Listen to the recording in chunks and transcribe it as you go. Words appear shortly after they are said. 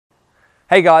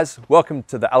Hey guys, welcome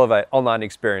to the Elevate online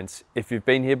experience. If you've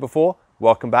been here before,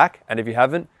 welcome back. And if you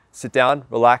haven't, sit down,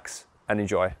 relax, and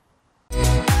enjoy.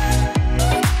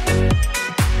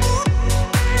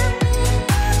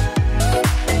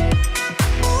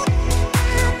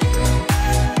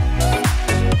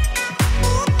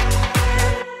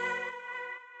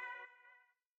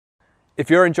 If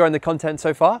you're enjoying the content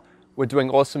so far, we're doing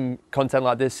awesome content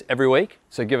like this every week.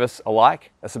 So give us a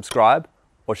like, a subscribe,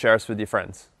 or share us with your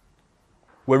friends.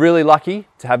 We're really lucky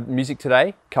to have music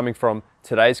today coming from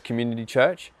today's community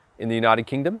church in the United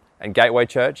Kingdom and Gateway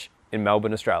Church in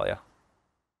Melbourne, Australia.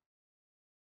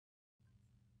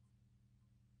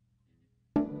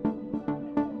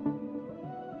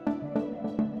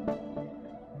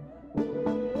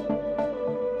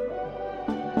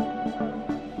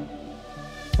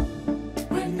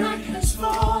 When night has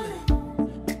fallen,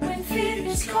 when fear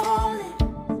is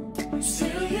calling,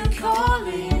 still you're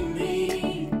calling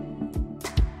me.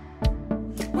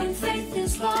 When faith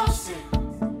is lost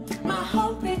and my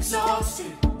hope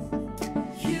exhausted,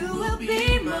 you will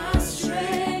be my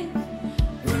strength.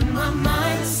 When my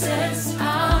mind says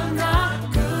I'm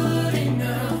not good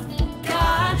enough,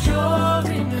 God,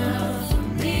 you're enough for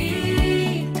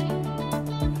me.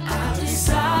 I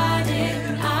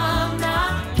decided I'm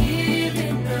not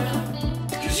giving up,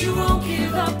 'cause you won't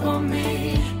give up on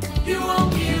me. You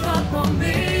won't give up on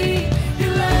me.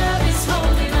 Your love is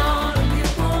holding on and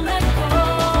it won't let go.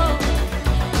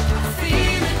 I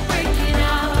feel it breaking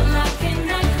out like an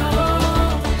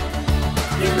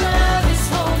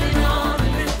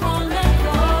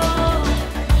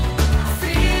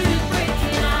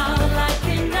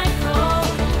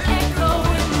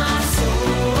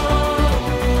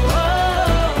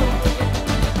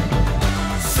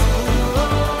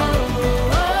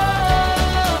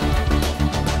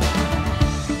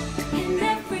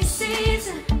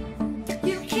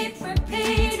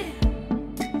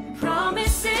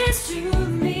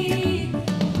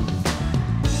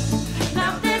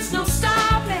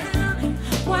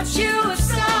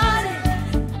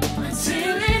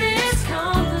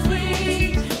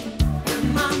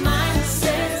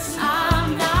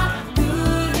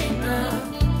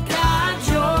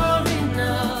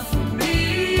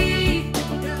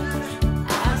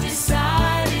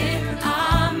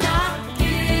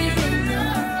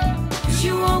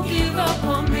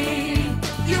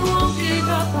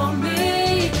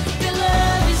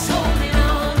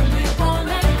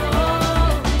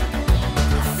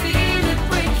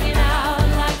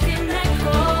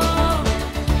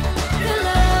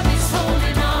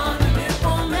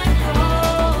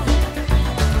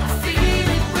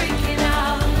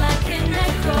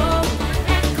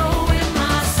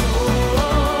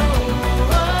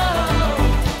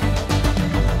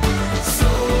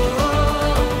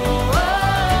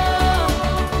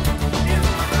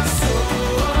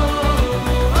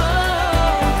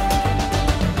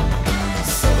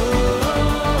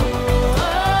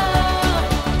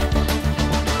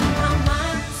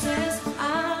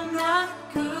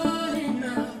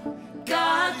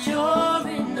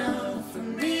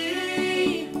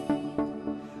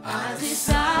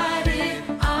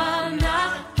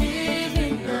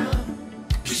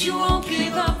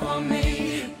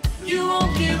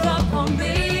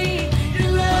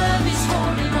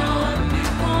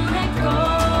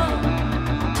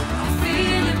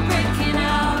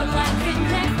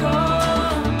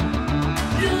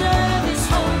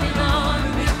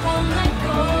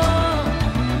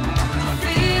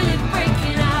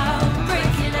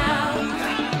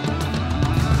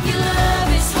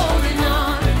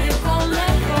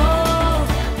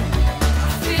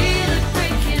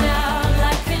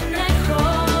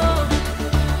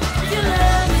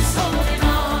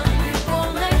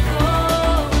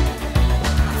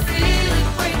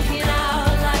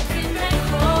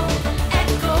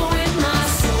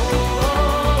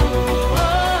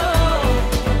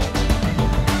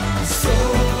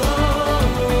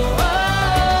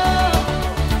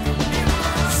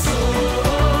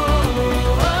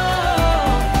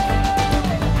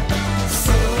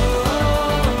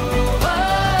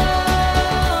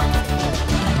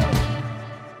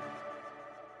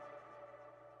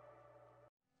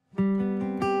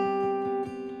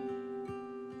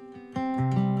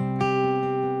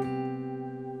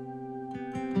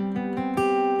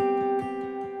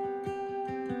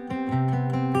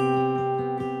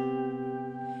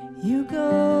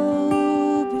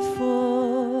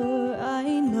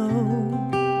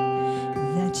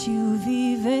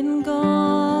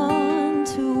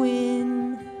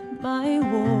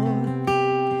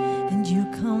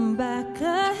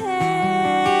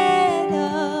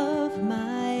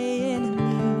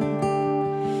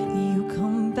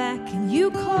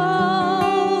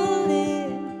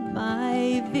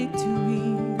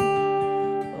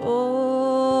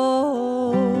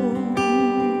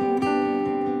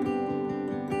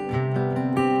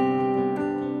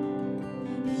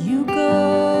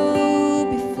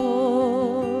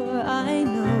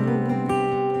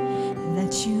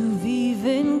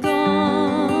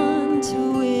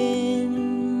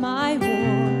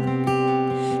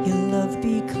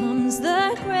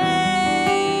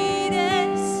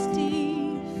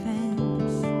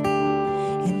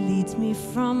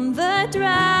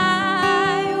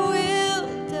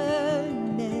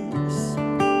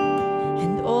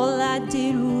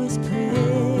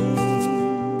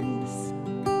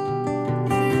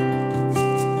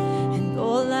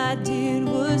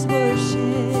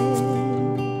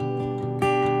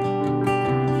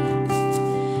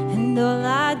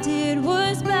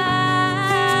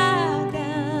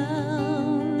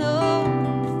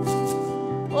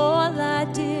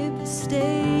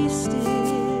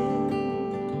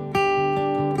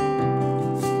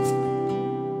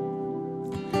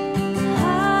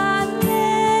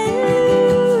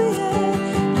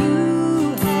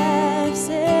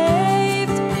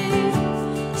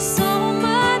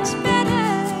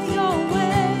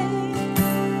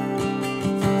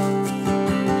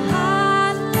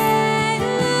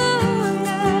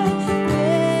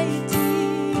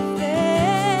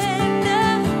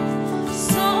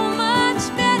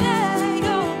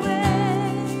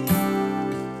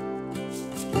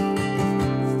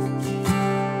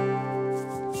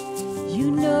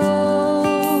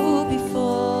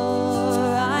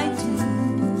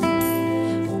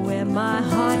my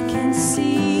heart can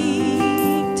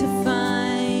seek to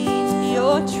find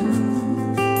your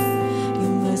truth. Your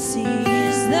mercy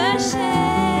is the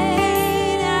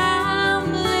shade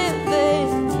I'm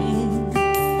living in.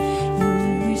 You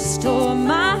restore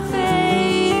my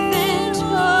faith and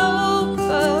hope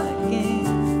again.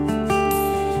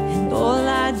 And all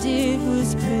I did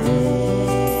was praise.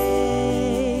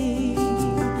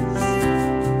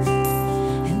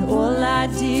 And all I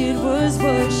did was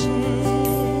worship.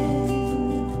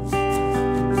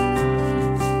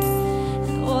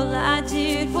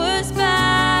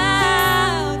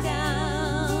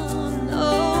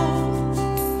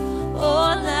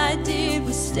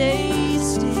 Stay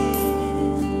still,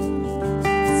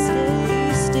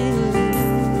 stay still.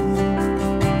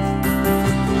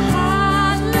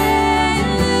 Hallelujah,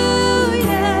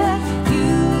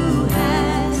 you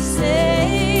have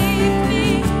saved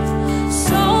me.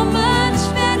 So much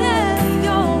better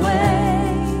your way.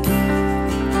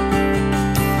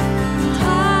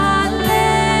 Hallelujah,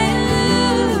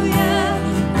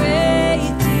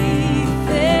 great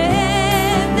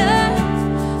defender.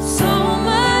 So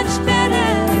much better.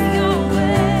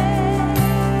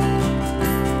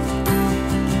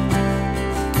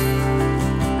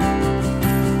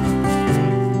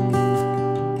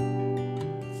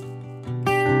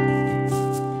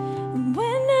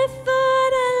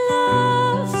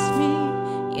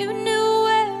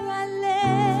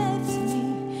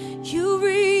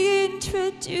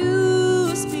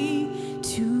 Introduce me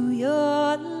to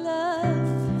your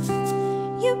love.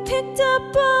 You picked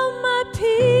up all my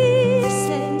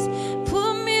pieces,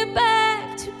 put me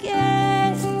back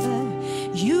together.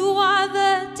 You are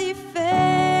the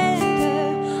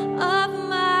defender of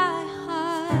my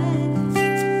heart.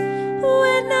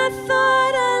 When I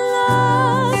thought I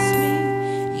lost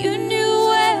me, you knew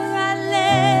where I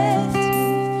left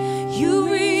me. You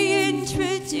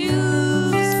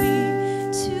reintroduced me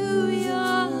to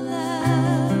your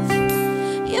love.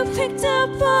 You picked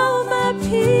up all my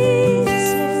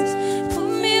pieces, put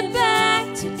me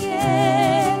back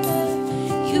together.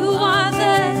 You are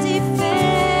the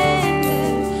defender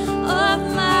of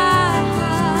my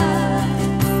heart.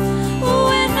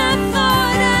 When I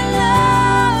thought I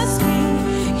lost me,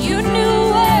 you knew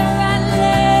where I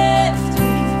left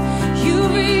me. You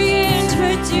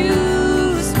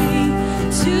reintroduced me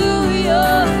to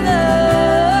your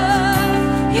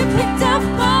love. You picked up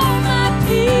all my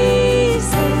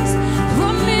pieces,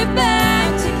 put me back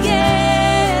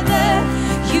together.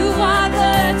 You are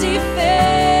the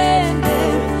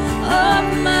defender of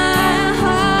my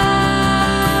heart.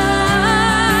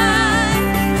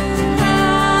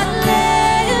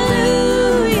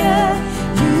 Hallelujah,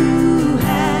 you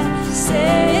have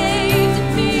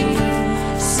saved me.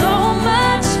 So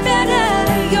much better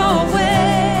your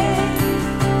way.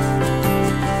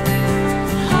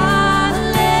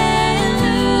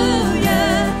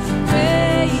 Hallelujah,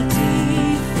 great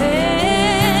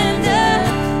defender.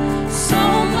 So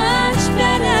much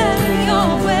better your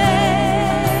way.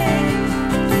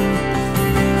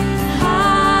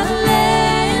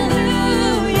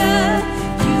 Hallelujah,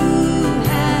 you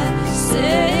have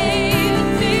saved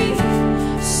me.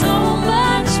 So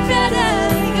much better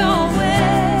your way.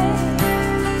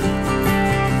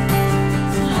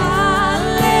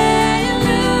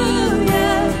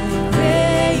 Hallelujah,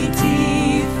 great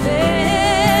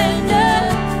defender.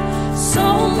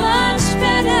 So much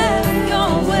better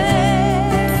your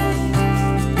way.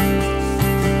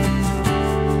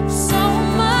 So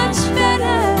much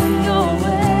better your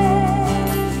way.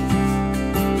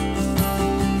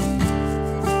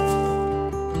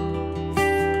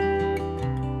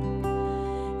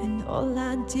 And all I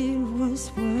did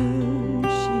was worship.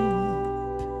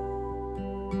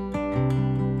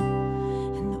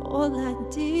 And all I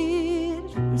did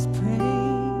was praise.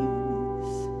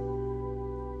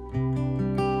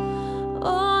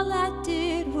 All I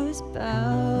did was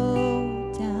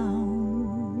bow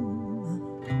down.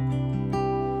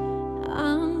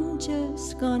 I'm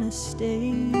just gonna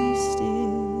stay still.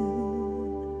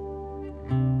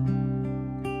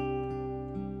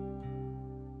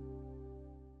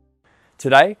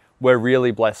 Today, we're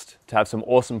really blessed to have some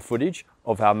awesome footage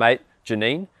of our mate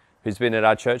Janine, who's been at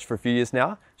our church for a few years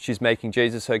now. She's making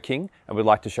Jesus her king, and we'd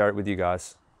like to share it with you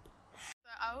guys.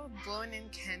 I was born in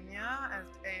Kenya at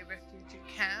a refugee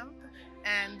camp,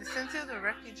 and since it was a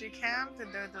refugee camp, there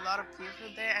was a lot of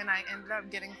people there, and I ended up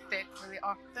getting sick really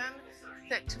often,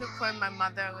 to the point my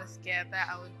mother was scared that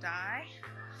I would die.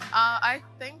 I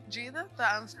thank Jesus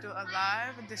that I'm still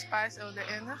alive despite all the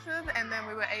illnesses, and then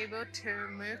we were able to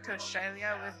move to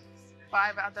Australia with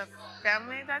 5 other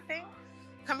families, I think.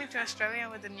 Coming to Australia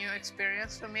was a new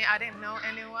experience for me. I didn't know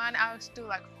anyone. I was still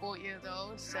like 4 years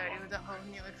old, so it was a whole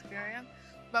new experience.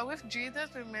 But with Jesus,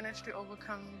 we managed to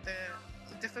overcome the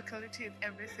difficulty in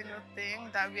every single thing,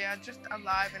 that we are just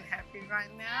alive and happy right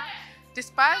now.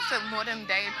 Despite the modern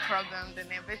day problems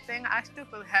and everything, I still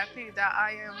feel happy that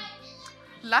I am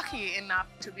lucky enough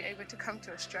to be able to come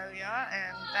to Australia,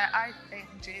 and that I thank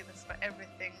Jesus for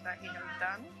everything that he has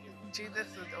done. Jesus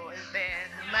was always there.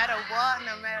 No matter what,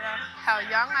 no matter how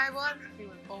young I was, he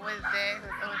was always there. He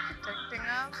was always protecting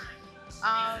us.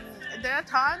 There are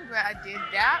times where I did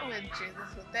doubt when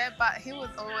Jesus was there, but he was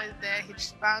always there. He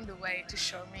just found a way to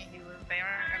show me he was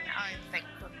there, and I'm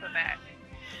thankful for that.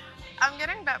 I'm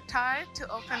getting baptized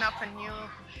to open up a new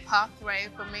pathway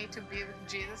for me to be with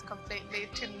Jesus completely,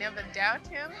 to never doubt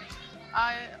him.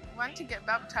 I want to get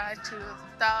baptized to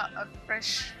start a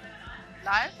fresh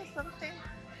life or something.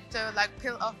 So like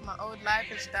peel off my old life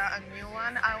and start a new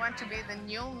one. I want to be the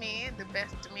new me, the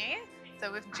best me.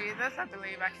 So with Jesus, I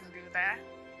believe I can do that.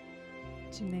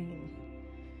 Janine,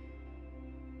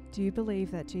 do you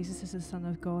believe that Jesus is the Son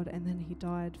of God and then he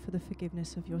died for the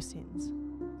forgiveness of your sins?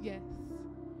 Yes.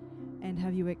 And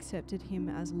have you accepted him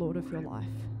as Lord of your life?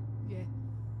 Yes.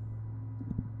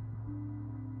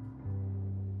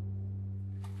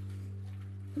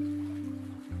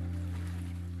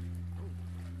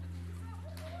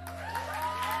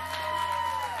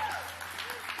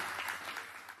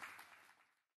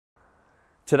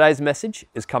 Today's message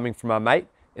is coming from our mate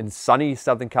in sunny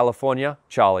Southern California,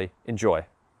 Charlie. Enjoy.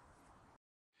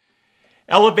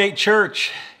 Elevate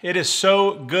Church, it is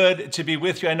so good to be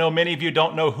with you. I know many of you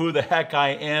don't know who the heck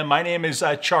I am. My name is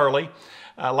Charlie.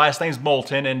 Last name's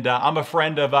Moulton, and I'm a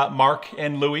friend of Mark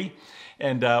and Louie.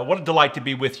 And what a delight to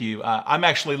be with you. I'm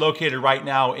actually located right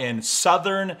now in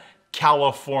Southern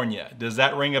California. Does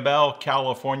that ring a bell,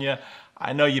 California?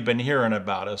 I know you've been hearing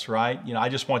about us, right? You know, I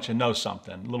just want you to know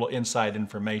something, a little inside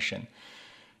information.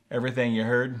 Everything you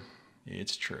heard,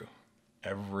 it's true.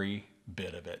 Every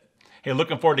bit of it. Hey,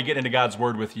 looking forward to getting into God's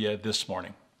Word with you this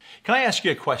morning. Can I ask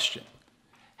you a question?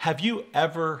 Have you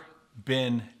ever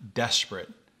been desperate?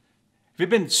 Have you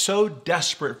been so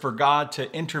desperate for God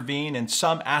to intervene in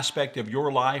some aspect of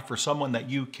your life or someone that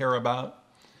you care about?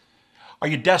 Are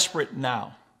you desperate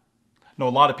now? I know a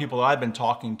lot of people that I've been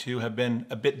talking to have been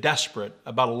a bit desperate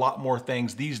about a lot more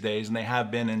things these days than they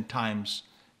have been in times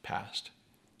past.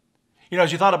 You know,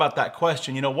 as you thought about that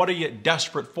question, you know, what are you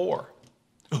desperate for?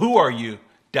 Who are you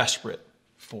desperate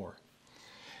for?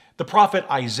 The prophet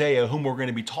Isaiah, whom we're going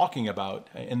to be talking about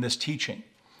in this teaching,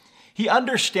 he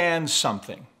understands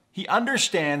something. He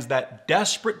understands that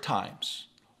desperate times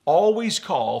always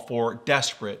call for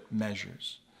desperate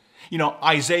measures. You know,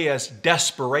 Isaiah's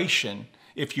desperation,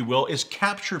 if you will, is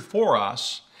captured for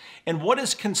us in what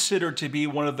is considered to be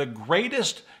one of the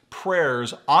greatest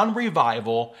prayers on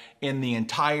revival in the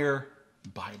entire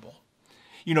Bible.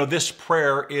 You know, this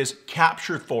prayer is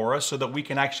captured for us so that we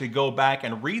can actually go back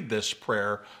and read this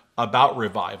prayer about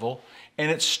revival. And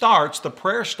the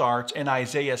prayer starts in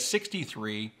Isaiah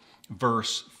 63,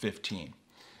 verse 15.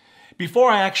 Before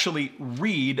I actually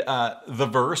read the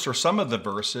verse or some of the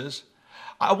verses,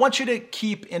 I want you to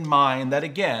keep in mind that,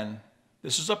 again,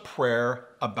 this is a prayer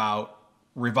about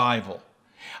revival.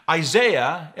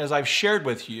 Isaiah, as I've shared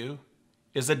with you,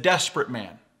 is a desperate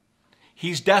man.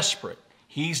 He's desperate.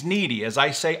 He's needy. As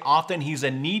I say often, he's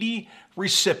a needy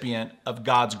recipient of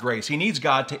God's grace. He needs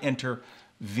God to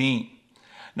intervene.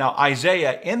 Now,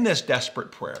 Isaiah, in this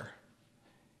desperate prayer,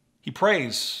 he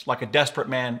prays like a desperate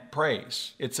man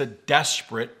prays. It's a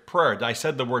desperate prayer. I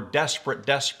said the word desperate,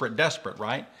 desperate, desperate,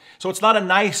 right? So it's not a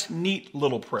nice, neat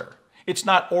little prayer. It's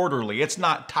not orderly. It's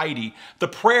not tidy. The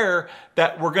prayer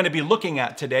that we're going to be looking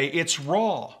at today, it's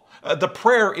raw. The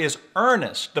prayer is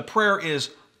earnest. The prayer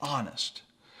is honest.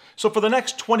 So for the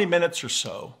next 20 minutes or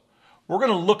so, we're going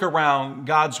to look around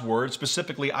God's Word,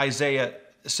 specifically Isaiah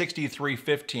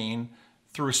 63:15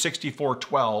 through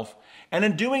 64:12. And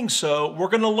in doing so, we're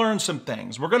going to learn some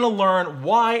things. We're going to learn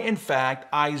why, in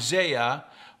fact, Isaiah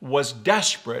was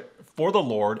desperate for the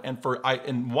Lord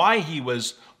and why he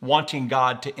was wanting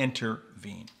God to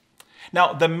intervene.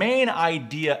 Now, the main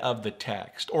idea of the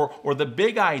text, or the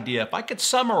big idea, if I could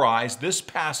summarize this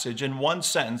passage in one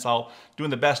sentence, I'll doing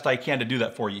the best I can to do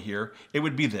that for you here, it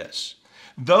would be this.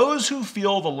 Those who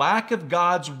feel the lack of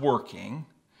God's working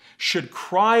should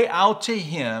cry out to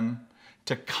him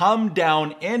to come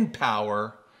down in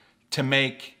power to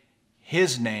make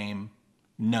his name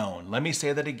known. Let me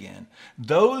say that again.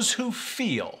 Those who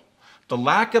feel the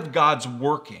lack of God's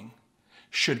working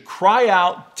should cry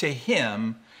out to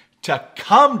him to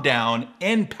come down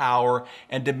in power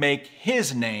and to make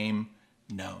his name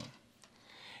known.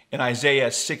 In Isaiah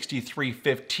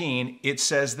 63:15, it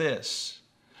says this,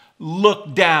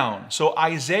 look down. So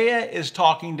Isaiah is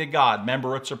talking to God.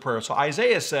 Remember, it's a prayer. So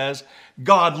Isaiah says,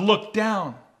 God, look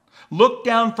down. Look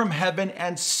down from heaven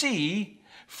and see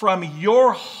from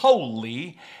your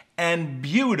holy and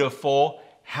beautiful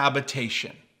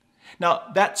habitation. Now,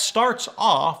 that starts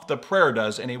off, the prayer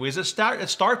does anyways, it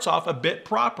starts off a bit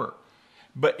proper,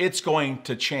 but it's going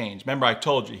to change. Remember, I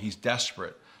told you he's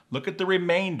desperate. Look at the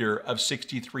remainder of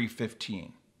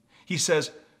 63:15. He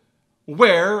says,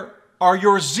 where are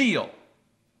your zeal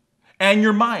and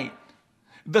your might,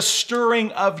 the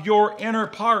stirring of your inner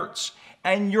parts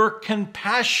and your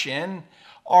compassion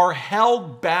are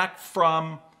held back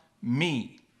from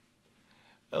me?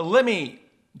 Let me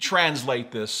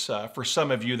translate this for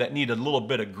some of you that need a little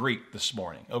bit of Greek this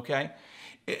morning, okay?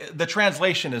 The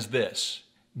translation is this: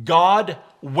 God,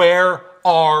 where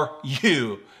are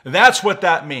you? That's what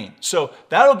that means. So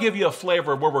that'll give you a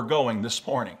flavor of where we're going this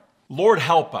morning. Lord,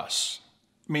 help us.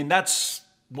 I mean, that's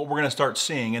what we're going to start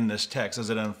seeing in this text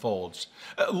as it unfolds.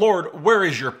 Lord, where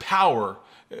is your power?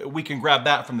 We can grab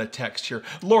that from the text here.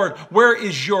 Lord, where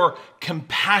is your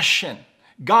compassion?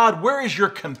 God, where is your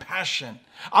compassion?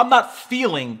 I'm not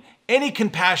feeling any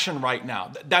compassion right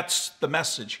now. That's the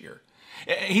message here.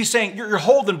 He's saying, you're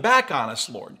holding back on us,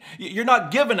 Lord. You're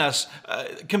not giving us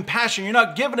compassion. You're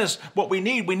not giving us what we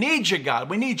need. We need you, God.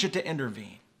 We need you to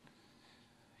intervene.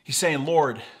 He's saying,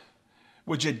 Lord,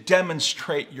 would you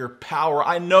demonstrate your power?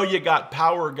 I know you got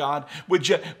power, God. Would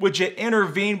you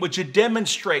intervene? Would you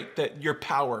demonstrate that your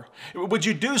power? Would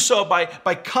you do so by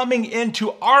coming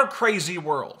into our crazy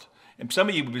world? And some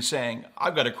of you would be saying,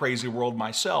 I've got a crazy world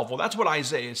myself. Well, that's what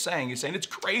Isaiah is saying. He's saying it's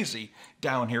crazy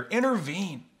down here.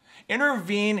 Intervene.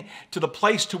 Intervene to the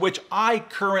place to which I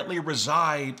currently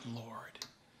reside, Lord.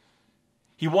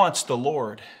 He wants the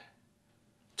Lord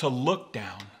to look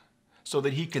down so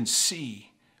that he can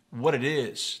see what it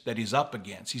is that he's up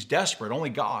against. He's desperate.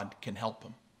 Only God can help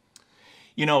him.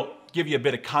 You know, give you a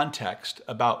bit of context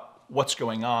about what's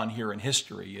going on here in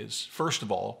history is, first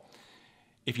of all,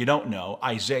 if you don't know,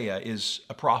 Isaiah is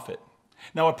a prophet.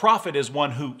 Now, a prophet is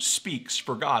one who speaks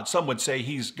for God. Some would say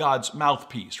he's God's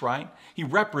mouthpiece, right? He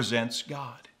represents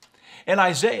God. And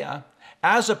Isaiah,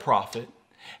 as a prophet,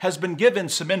 has been given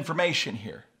some information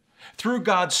here. Through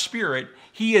God's Spirit,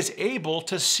 he is able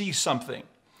to see something.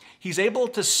 He's able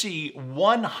to see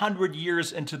 100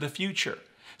 years into the future.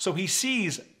 So he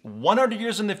sees 100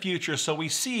 years in the future, so he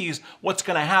sees what's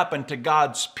going to happen to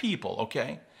God's people,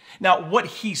 okay? Now, what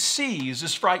he sees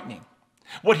is frightening.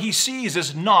 What he sees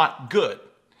is not good.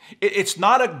 It's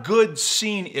not a good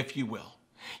scene, if you will.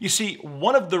 You see,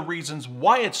 one of the reasons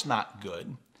why it's not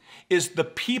good is the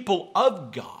people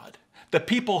of God, the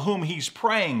people whom he's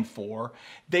praying for,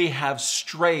 they have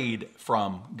strayed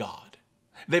from God.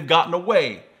 They've gotten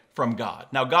away from God.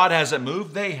 Now, God hasn't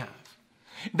moved, they have.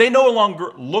 They no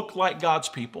longer look like God's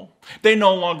people. They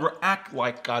no longer act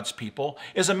like God's people.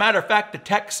 As a matter of fact, the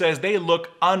text says they look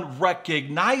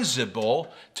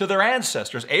unrecognizable to their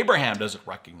ancestors. Abraham doesn't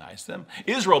recognize them.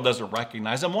 Israel doesn't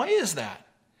recognize them. Why is that?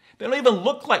 They don't even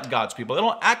look like God's people. They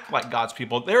don't act like God's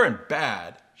people. They're in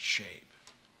bad shape.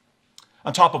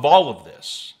 On top of all of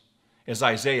this, as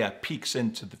Isaiah peeks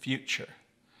into the future,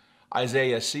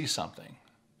 Isaiah sees something.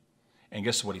 And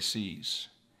guess what he sees?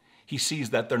 He sees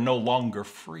that they're no longer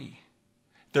free.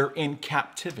 They're in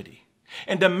captivity.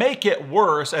 And to make it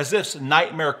worse, as if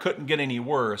nightmare couldn't get any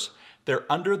worse,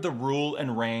 they're under the rule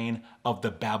and reign of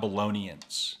the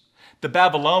Babylonians. The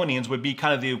Babylonians would be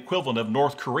kind of the equivalent of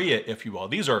North Korea, if you will.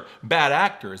 These are bad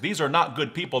actors. These are not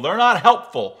good people. They're not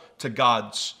helpful to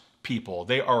God's people.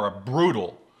 They are a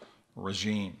brutal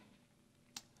regime.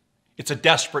 It's a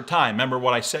desperate time. Remember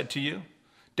what I said to you?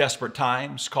 Desperate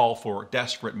times call for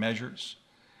desperate measures.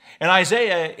 And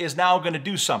Isaiah is now going to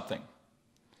do something.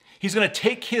 He's going to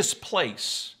take his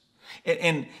place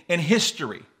in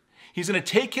history. He's going to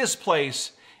take his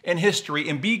place in history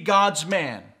and be God's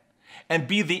man and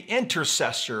be the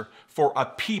intercessor for a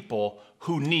people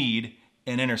who need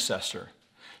an intercessor.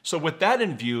 So with that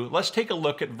in view, let's take a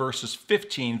look at verses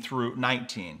 15 through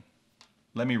 19.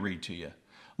 Let me read to you.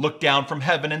 Look down from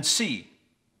heaven and see,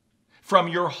 from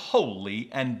your holy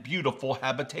and beautiful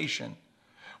habitation.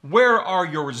 Where are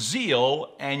your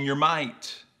zeal and your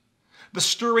might? The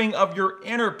stirring of your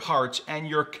inner parts and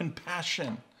your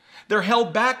compassion. They're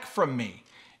held back from me.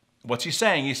 What's he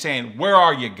saying? He's saying, where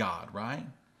are you, God, right?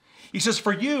 He says,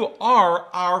 for you are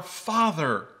our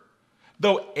Father.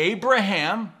 Though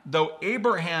Abraham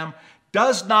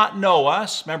does not know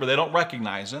us, remember, they don't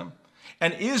recognize him,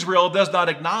 and Israel does not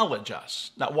acknowledge us.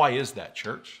 Now, why is that,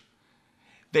 church?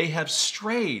 They have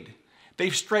strayed.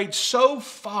 They've strayed so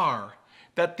far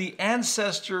that the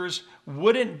ancestors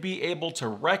wouldn't be able to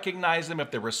recognize them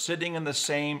if they were sitting in the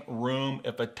same room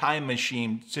if a time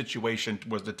machine situation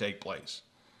was to take place.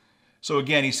 So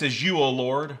again, he says, you, O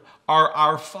Lord, are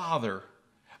our Father,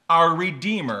 our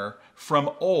Redeemer from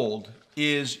old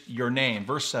is your name.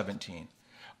 Verse 17,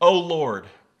 O Lord,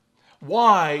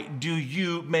 why do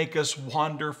you make us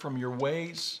wander from your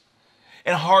ways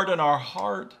and harden our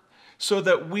heart so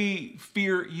that we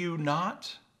fear you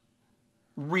not?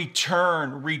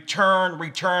 Return, return,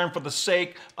 return for the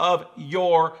sake of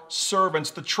your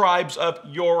servants, the tribes of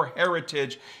your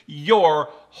heritage, your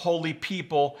holy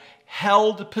people,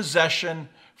 held possession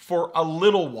for a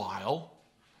little while.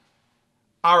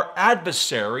 Our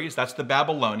adversaries, that's the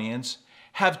Babylonians,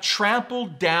 have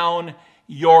trampled down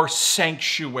your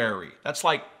sanctuary. That's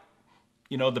like,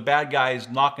 the bad guys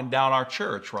knocking down our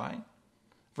church, right?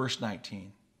 Verse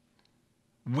 19.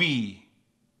 We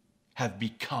have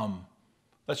become.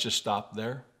 Let's just stop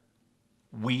there.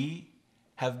 We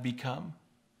have become.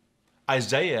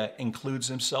 Isaiah includes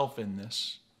himself in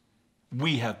this.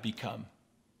 We have become.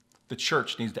 The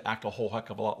church needs to act a whole heck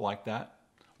of a lot like that.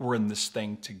 We're in this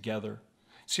thing together.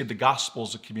 See, the gospel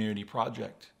is a community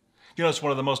project. It's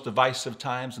one of the most divisive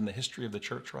times in the history of the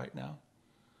church right now.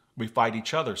 We fight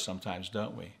each other sometimes,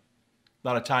 don't we?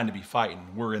 Not a time to be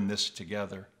fighting. We're in this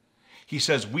together. He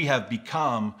says, we have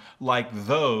become like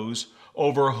those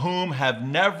over whom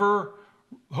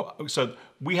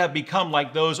we have become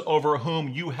like those over whom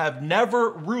you have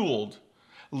never ruled,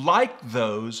 like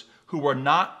those who were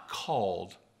not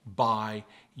called by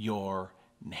your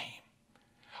name.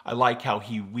 I like how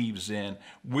he weaves in,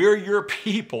 we're your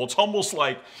people. It's almost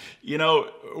like,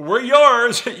 we're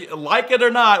yours, like it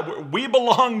or not, we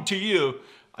belong to you.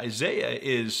 Isaiah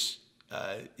is,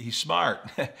 he's smart.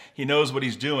 He knows what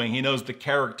he's doing. He knows the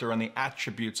character and the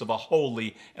attributes of a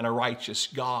holy and a righteous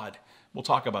God. We'll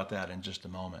talk about that in just a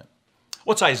moment.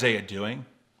 What's Isaiah doing?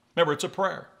 Remember, it's a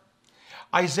prayer.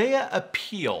 Isaiah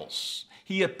appeals.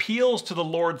 He appeals to the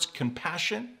Lord's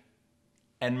compassion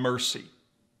and mercy.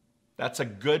 That's a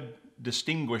good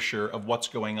distinguisher of what's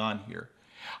going on here.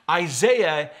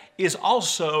 Isaiah is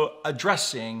also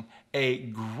addressing a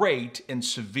great and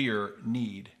severe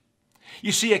need.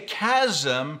 You see, a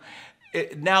chasm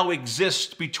now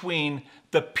exists between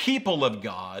the people of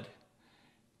God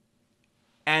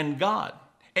and God.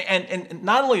 And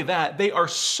not only that, they are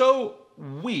so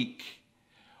weak,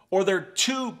 or they're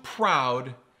too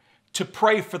proud to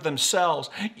pray for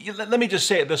themselves. Let me just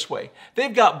say it this way.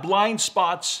 They've got blind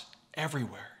spots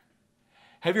everywhere.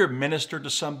 Have you ever ministered to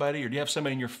somebody, or do you have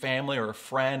somebody in your family or a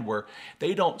friend where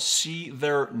they don't see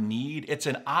their need? It's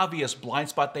an obvious blind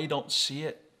spot. They don't see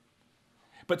it.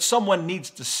 But someone needs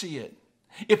to see it.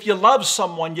 If you love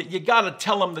someone, you got to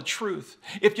tell them the truth.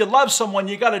 If you love someone,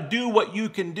 you got to do what you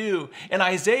can do. And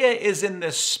Isaiah is in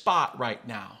this spot right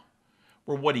now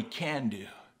where what he can do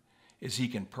is he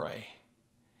can pray.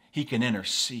 He can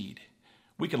intercede.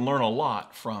 We can learn a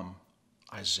lot from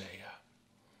Isaiah.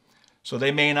 So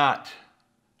they may not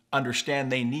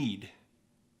understand they need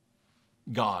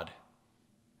God.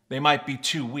 They might be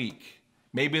too weak.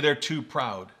 Maybe they're too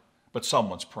proud, but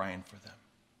someone's praying for them.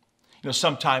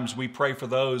 Sometimes we pray for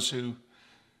those who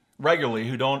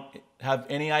don't have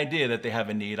any idea that they have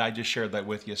a need. I just shared that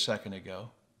with you a second ago.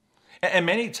 And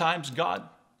many times God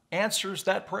answers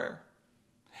that prayer.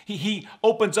 He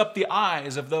opens up the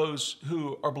eyes of those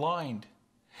who are blind.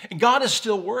 And God is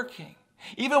still working.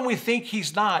 Even when we think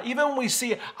he's not, even when we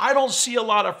see, I don't see a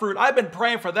lot of fruit. I've been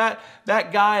praying for that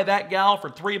guy, that gal for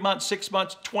 3 months, 6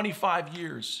 months, 25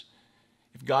 years.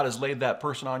 If God has laid that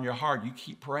person on your heart, you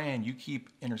keep praying, you keep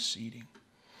interceding.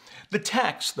 The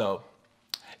text, though,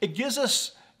 it gives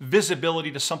us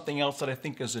visibility to something else that I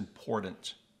think is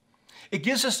important. It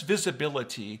gives us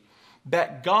visibility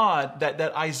that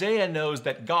that Isaiah knows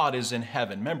that God is in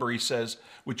heaven. Remember, he says,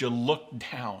 would you look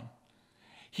down?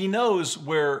 He knows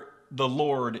where the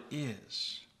Lord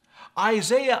is.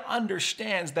 Isaiah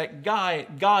understands that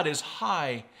God is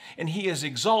high and he is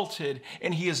exalted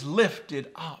and he is lifted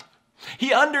up.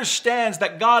 He understands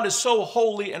that God is so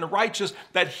holy and righteous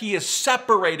that he is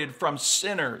separated from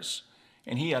sinners.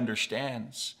 And he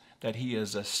understands that he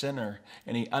is a sinner,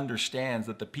 and he understands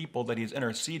that the people that he's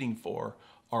interceding for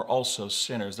are also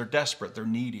sinners. They're desperate, they're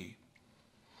needy.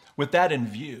 With that in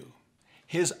view,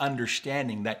 his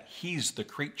understanding that he's the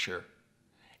creature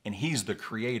and he's the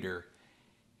creator,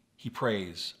 he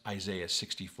prays Isaiah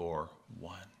 64:1.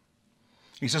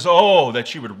 He says, oh,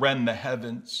 that you would rend the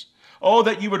heavens. Oh,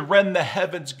 that you would rend the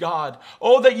heavens, God.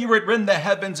 Oh, that you would rend the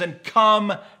heavens and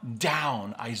come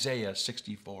down. Isaiah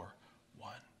 64:1.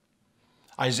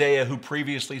 Isaiah, who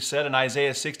previously said in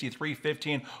Isaiah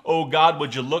 63:15, "Oh God,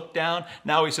 would you look down?"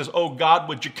 Now he says, "Oh God,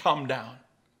 would you come down?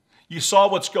 You saw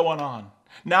what's going on.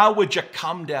 Now would you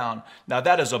come down?" Now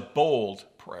that is a bold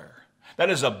prayer. That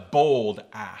is a bold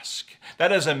ask.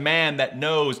 That is a man that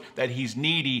knows that he's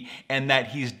needy and that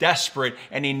he's desperate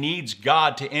and he needs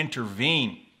God to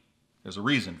intervene. There's a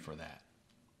reason for that.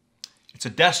 It's a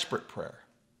desperate prayer.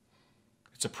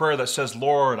 It's a prayer that says,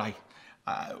 "Lord,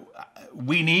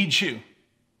 we need you."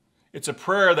 It's a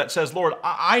prayer that says, "Lord,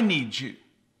 I need you.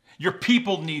 Your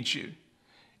people need you."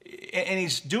 And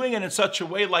he's doing it in such a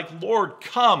way like, "Lord,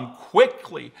 come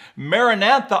quickly.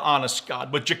 Maranatha on us,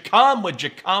 God. Would you come? Would you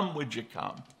come? Would you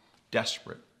come?"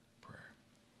 Desperate prayer.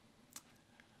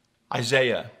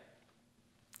 Isaiah,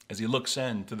 as he looks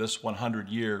into this 100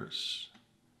 years,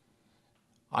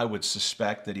 I would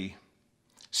suspect that he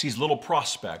sees little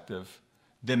prospect of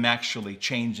them actually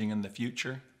changing in the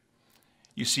future.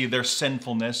 You see, their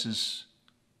sinfulness is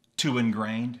too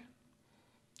ingrained.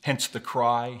 Hence the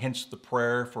cry, hence the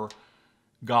prayer for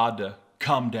God to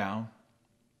come down.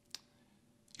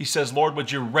 He says, "Lord,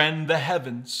 would you rend the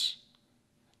heavens?"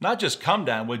 Not just come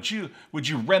down, would you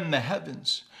rend the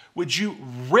heavens? Would you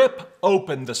rip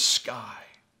open the sky?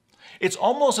 It's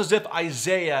almost as if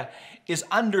Isaiah is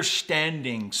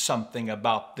understanding something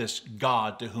about this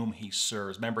God to whom he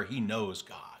serves. Remember, he knows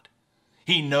God.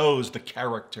 He knows the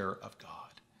character of God.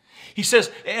 He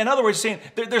says, in other words, saying,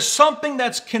 there's something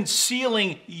that's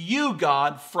concealing you,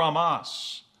 God, from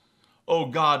us. Oh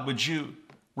God, would you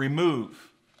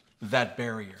remove that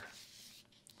barrier?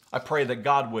 I pray that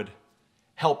God would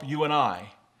help you and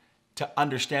I to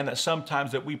understand that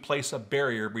sometimes that we place a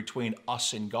barrier between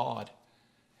us and God,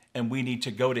 and we need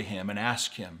to go to him and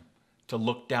ask him to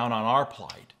look down on our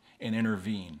plight and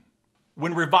intervene.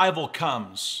 When revival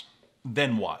comes,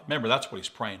 then what? Remember, that's what he's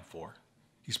praying for.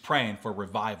 He's praying for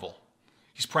revival.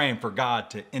 He's praying for God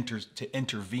to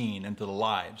intervene into the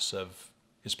lives of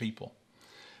his people.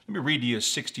 Let me read to you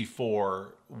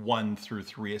 64, 1 through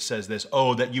 3. It says this,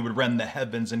 "Oh, that you would rend the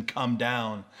heavens and come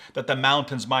down, that the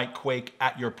mountains might quake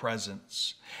at your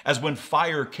presence. As when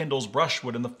fire kindles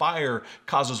brushwood and the fire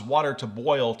causes water to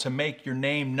boil, to make your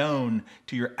name known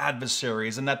to your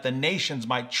adversaries, and that the nations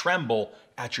might tremble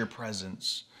at your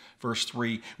presence." Verse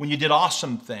 3, "When you did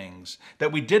awesome things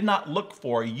that we did not look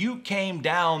for, you came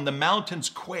down, the mountains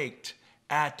quaked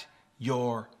at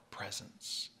your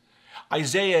presence."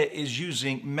 Isaiah is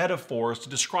using metaphors to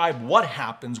describe what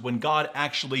happens when God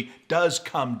actually does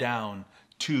come down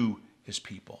to his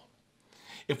people.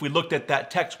 If we looked at that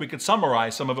text, we could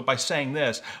summarize some of it by saying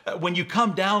this: when you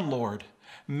come down, Lord,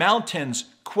 mountains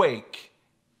quake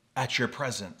at your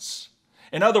presence.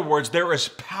 In other words, there is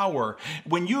power.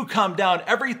 When you come down,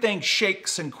 everything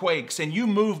shakes and quakes, and you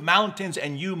move mountains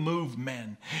and you move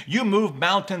men. You move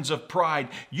mountains of pride.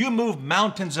 You move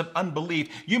mountains of unbelief.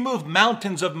 You move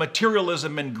mountains of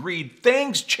materialism and greed.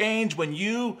 Things change when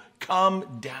you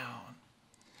come down.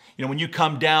 You know, when you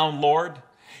come down, Lord,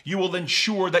 you will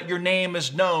ensure that your name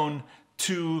is known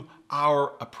to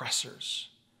our oppressors.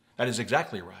 That is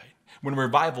exactly right. When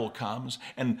revival comes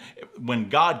and when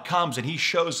God comes and he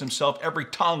shows himself, every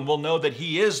tongue will know that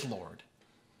he is Lord.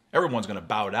 Everyone's going to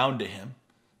bow down to him.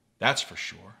 That's for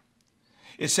sure.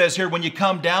 It says here, when you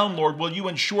come down, Lord, will you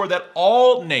ensure that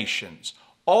all nations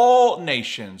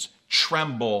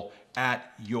tremble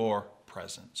at your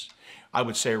presence? I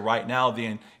would say right now,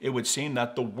 it would seem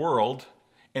that the world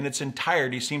in its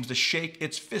entirety seems to shake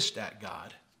its fist at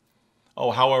God.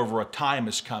 Oh, however, a time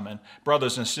is coming.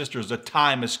 Brothers and sisters, a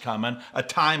time is coming. A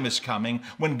time is coming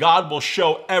when God will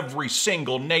show every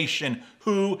single nation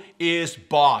who is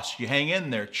boss. You hang in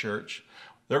there, church.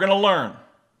 They're going to learn.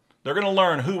 They're going to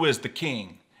learn who is the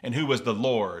King and who is the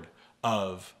Lord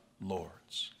of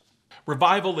Lords.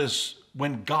 Revival is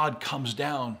when God comes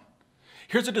down.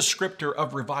 Here's a descriptor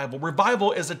of revival.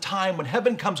 Revival is a time when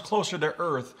heaven comes closer to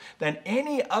earth than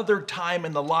any other time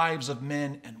in the lives of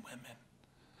men and women.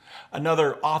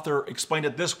 Another author explained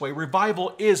it this way: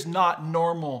 revival is not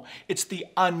normal. It's the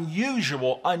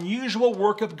unusual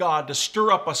work of God to stir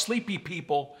up a sleepy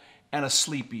people and a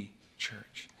sleepy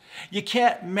church. You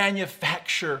can't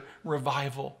manufacture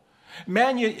revival.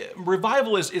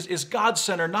 Revival is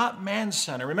God-centered, not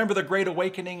man-centered. Remember the Great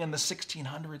Awakening in the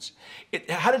 1600s?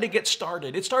 How did it get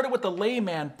started? It started with a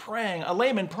layman praying. And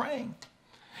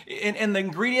the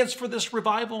ingredients for this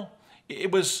revival, it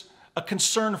was a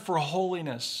concern for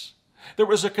holiness. There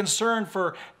was a concern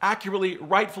for accurately,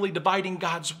 rightfully dividing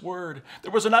God's word.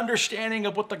 There was an understanding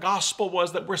of what the gospel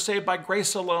was, that we're saved by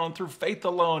grace alone, through faith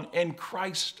alone, in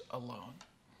Christ alone.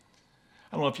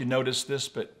 I don't know if you noticed this,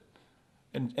 but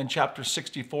in chapter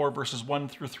 64, verses 1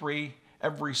 through 3,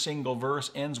 Every single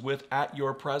verse ends with, at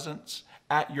your presence,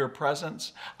 at your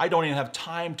presence. I don't even have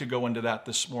time to go into that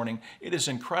this morning. It is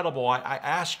incredible. I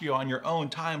ask you on your own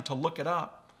time to look it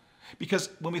up. Because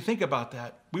when we think about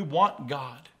that, we want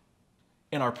God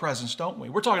in our presence, don't we?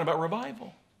 We're talking about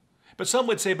revival. But some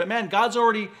would say, but man, God's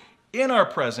already in our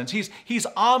presence. He's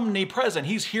omnipresent.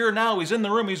 He's here now. He's in the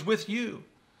room. He's with you.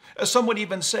 Some would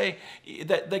even say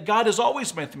that God is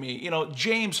always with me. You know,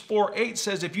 James 4:8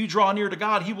 says, if you draw near to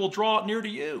God, he will draw near to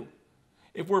you.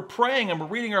 If we're praying and we're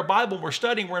reading our Bible, we're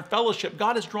studying, we're in fellowship,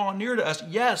 God is drawing near to us.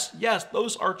 Yes,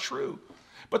 those are true.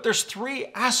 But there's three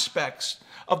aspects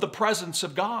of the presence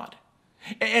of God.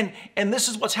 And this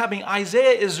is what's happening.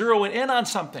 Isaiah is zeroing in on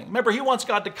something. Remember, he wants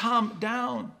God to come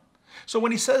down. So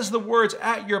when he says the words,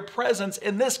 at your presence,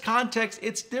 in this context,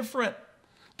 it's different.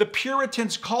 The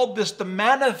Puritans called this the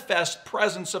manifest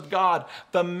presence of God.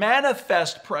 The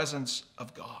manifest presence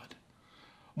of God.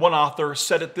 One author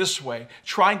said it this way,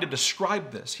 trying to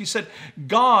describe this. He said,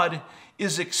 God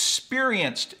is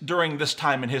experienced during this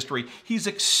time in history. He's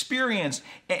experienced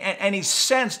and he's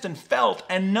sensed and felt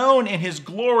and known in his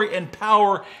glory and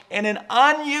power in an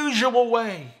unusual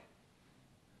way.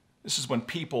 This is when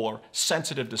people are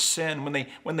sensitive to sin,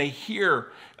 when they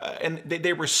hear and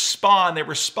they respond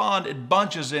in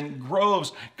bunches, in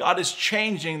groves. God is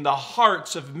changing the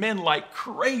hearts of men like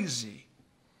crazy.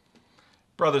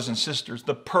 Brothers and sisters,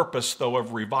 the purpose, though,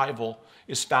 of revival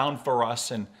is found for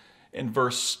us in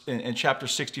chapter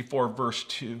 64, verse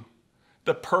 2.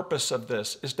 The purpose of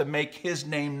this is to make his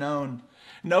name known.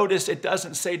 Notice it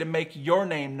doesn't say to make your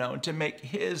name known, to make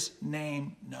his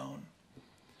name known.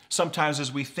 Sometimes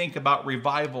as we think about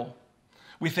revival,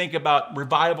 we think about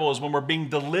revival as when we're being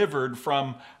delivered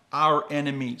from our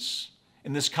enemies.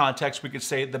 In this context, we could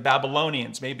say the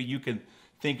Babylonians. Maybe you could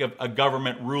think of a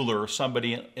government ruler or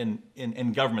somebody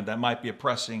in government that might be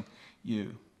oppressing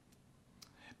you.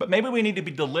 But maybe we need to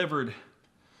be delivered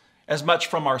as much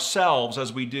from ourselves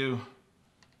as we do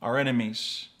our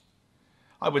enemies.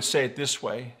 I would say it this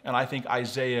way, and I think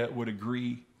Isaiah would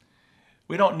agree.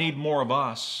 We don't need more of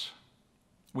us.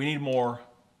 We need more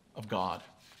of God.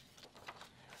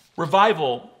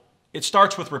 Revival, it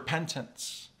starts with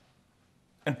repentance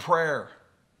and prayer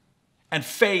and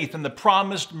faith in the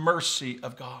promised mercy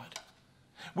of God.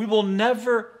 We will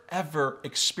never, ever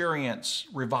experience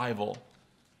revival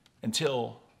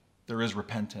until there is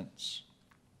repentance.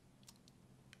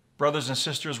 Brothers and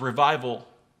sisters, revival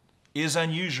is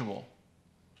unusual.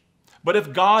 But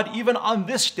if God, even on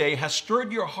this day, has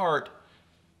stirred your heart,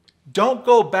 don't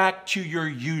go back to your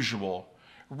usual.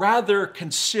 Rather,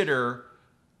 consider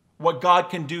what God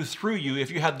can do through you if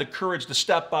you had the courage to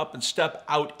step up and step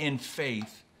out in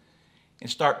faith and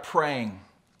start praying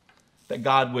that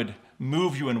God would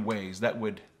move you in ways that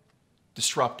would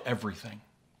disrupt everything.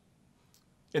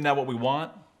 Isn't that what we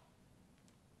want?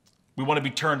 We want to be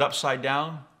turned upside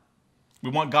down. We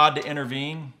want God to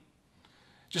intervene.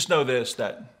 Just know this,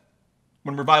 that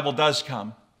when revival does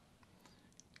come,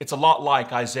 it's a lot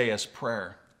like Isaiah's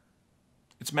prayer.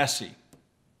 It's messy.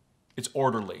 It's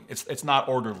orderly. It's not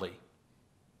orderly.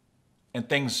 And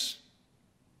things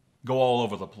go all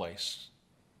over the place.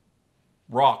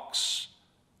 Rocks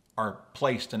are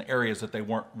placed in areas that they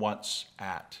weren't once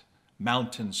at.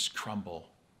 Mountains crumble.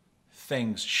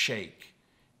 Things shake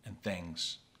and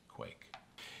things quake.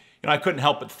 You know, I couldn't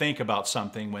help but think about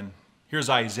something when here's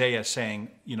Isaiah saying,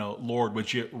 Lord,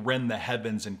 would you rend the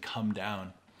heavens and come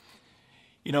down?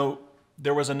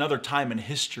 There was another time in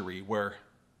history where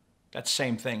that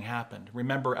same thing happened.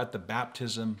 Remember at the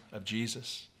baptism of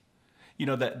Jesus?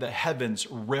 That the heavens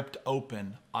ripped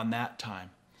open on that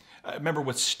time. Remember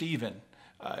with Stephen,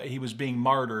 he was being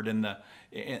martyred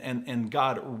and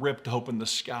God ripped open the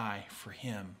sky for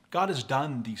him. God has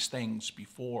done these things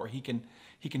before. He can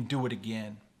do it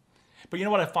again. But you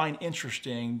know what I find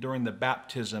interesting during the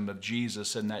baptism of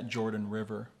Jesus in that Jordan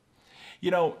River?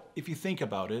 If you think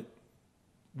about it,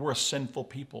 we're a sinful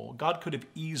people. God could have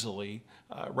easily,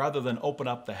 rather than open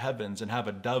up the heavens and have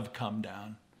a dove come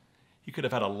down, he could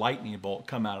have had a lightning bolt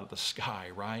come out of the sky,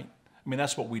 right? I mean,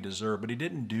 that's what we deserve, but he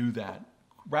didn't do that.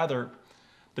 Rather,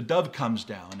 the dove comes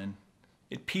down and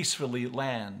it peacefully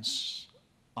lands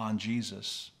on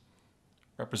Jesus,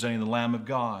 representing the Lamb of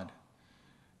God.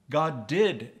 God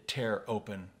did tear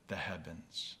open the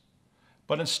heavens,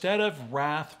 but instead of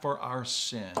wrath for our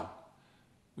sin,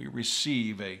 we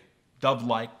receive a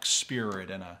dove-like spirit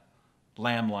and a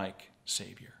lamb-like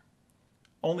Savior.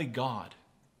 Only God.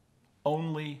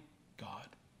 Only God.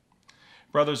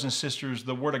 Brothers and sisters,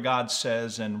 the Word of God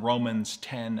says in Romans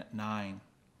 10:9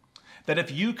 that if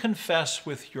you confess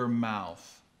with your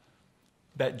mouth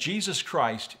that Jesus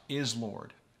Christ is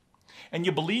Lord and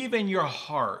you believe in your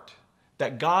heart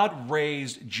that God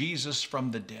raised Jesus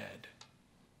from the dead,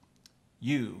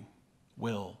 you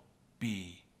will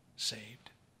be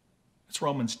saved. It's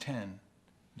Romans 10:9.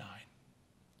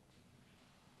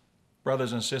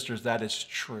 Brothers and sisters, that is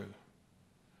true.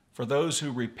 For those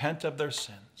who repent of their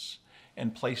sins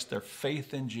and place their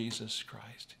faith in Jesus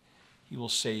Christ, he will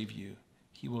save you.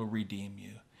 He will redeem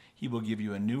you. He will give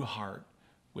you a new heart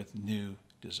with new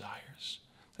desires.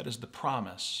 That is the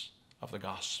promise of the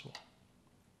gospel.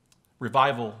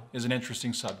 Revival is an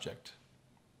interesting subject.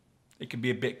 It can be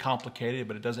a bit complicated,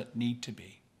 but it doesn't need to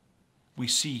be. We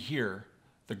see here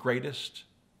the greatest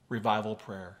revival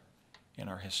prayer in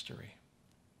our history.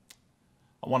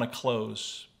 I want to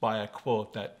close by a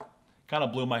quote that kind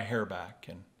of blew my hair back,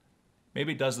 and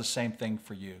maybe it does the same thing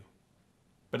for you.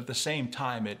 But at the same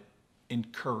time, it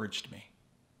encouraged me.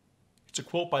 It's a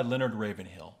quote by Leonard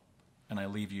Ravenhill, and I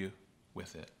leave you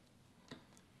with it.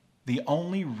 The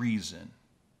only reason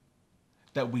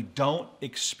that we don't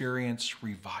experience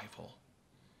revival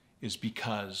is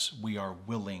because we are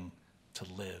willing to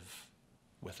live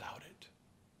without it.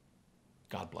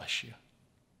 God bless you.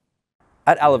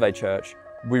 At Elevate Church,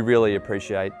 we really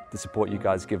appreciate the support you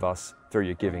guys give us through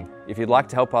your giving. If you'd like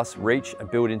to help us reach and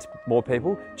build into more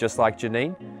people, just like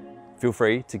Janine, feel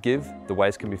free to give. The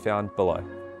ways can be found below.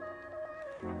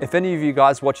 If any of you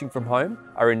guys watching from home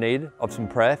are in need of some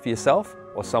prayer for yourself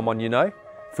or someone you know,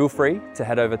 feel free to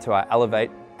head over to our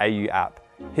Elevate AU app.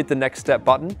 Hit the next step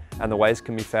button and the ways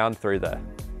can be found through there.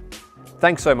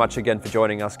 Thanks so much again for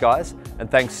joining us, guys, and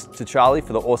thanks to Charlie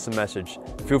for the awesome message.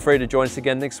 Feel free to join us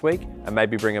again next week and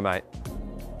maybe bring a mate.